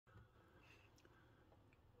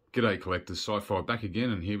G'day collectors, Sci-Fi back again,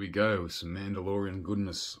 and here we go with some Mandalorian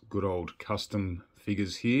goodness. Good old custom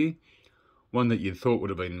figures here. One that you thought would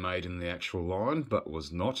have been made in the actual line, but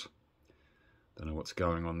was not. Don't know what's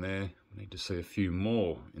going on there. Need to see a few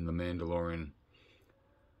more in the Mandalorian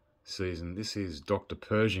season. This is Dr.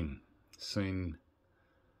 Pershing, seen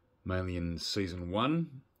mainly in season 1.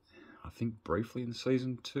 I think briefly in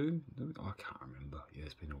season 2. I can't remember. Yeah,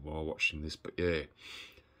 it's been a while watching this, but yeah.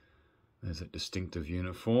 There's that distinctive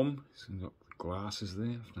uniform. He's got the glasses there.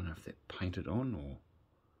 I don't know if they're painted on or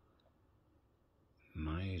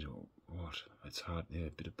made or what. It's hard. Yeah, a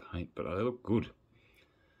bit of paint, but they look good.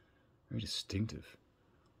 Very distinctive.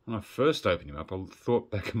 When I first opened him up, I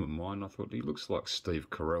thought back in my mind, I thought he looks like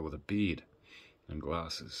Steve Carell with a beard and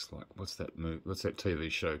glasses. Like, what's that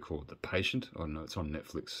TV show called? The Patient? Oh no, it's on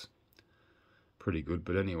Netflix. Pretty good,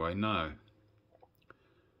 but anyway, no.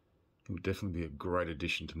 It will definitely be a great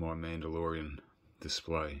addition to my Mandalorian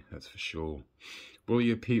display, that's for sure. Will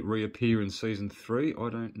he reappear in season 3? I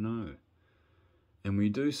don't know. And we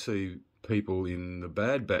do see people in the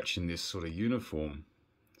Bad Batch in this sort of uniform.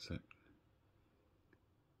 So,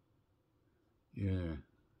 yeah,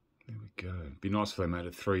 there we go. It'd be nice if they made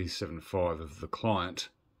a 375 of the client.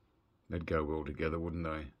 They'd go well together, wouldn't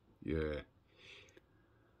they? Yeah.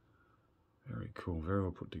 Very cool, very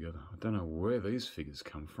well put together. I don't know where these figures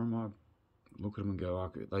come from. I look at them and go,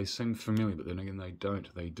 oh, they seem familiar, but then again they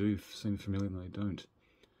don't. They do seem familiar and they don't.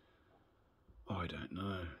 I don't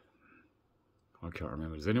know. I can't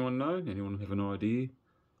remember. Does anyone know? Anyone have an idea?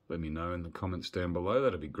 Let me know in the comments down below.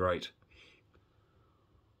 That'd be great.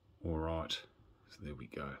 Alright, so there we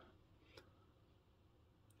go.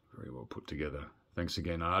 Very well put together. Thanks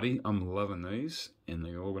again, Artie. I'm loving these, and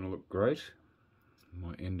they're all going to look great.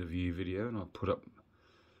 My end of year video, and I'll put up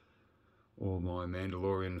all my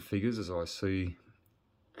Mandalorian figures as I see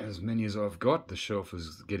as many as I've got. The shelf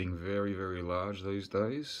is getting very, very large these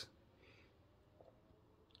days.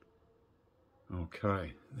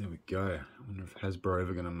 Okay, there we go. I wonder if Hasbro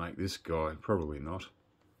ever going to make this guy. Probably not.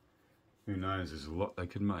 Who knows, there's a lot they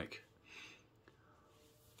could make.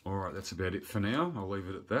 Alright, that's about it for now. I'll leave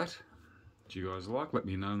it at that. What you guys like, let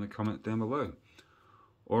me know in the comment down below.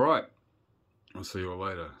 Alright. I'll see you all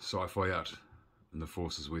later. Sci-Fi out, and the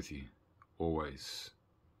Force is with you. Always.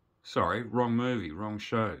 Sorry, wrong movie, wrong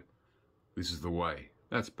show. This is the way.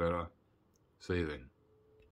 That's better. See you then.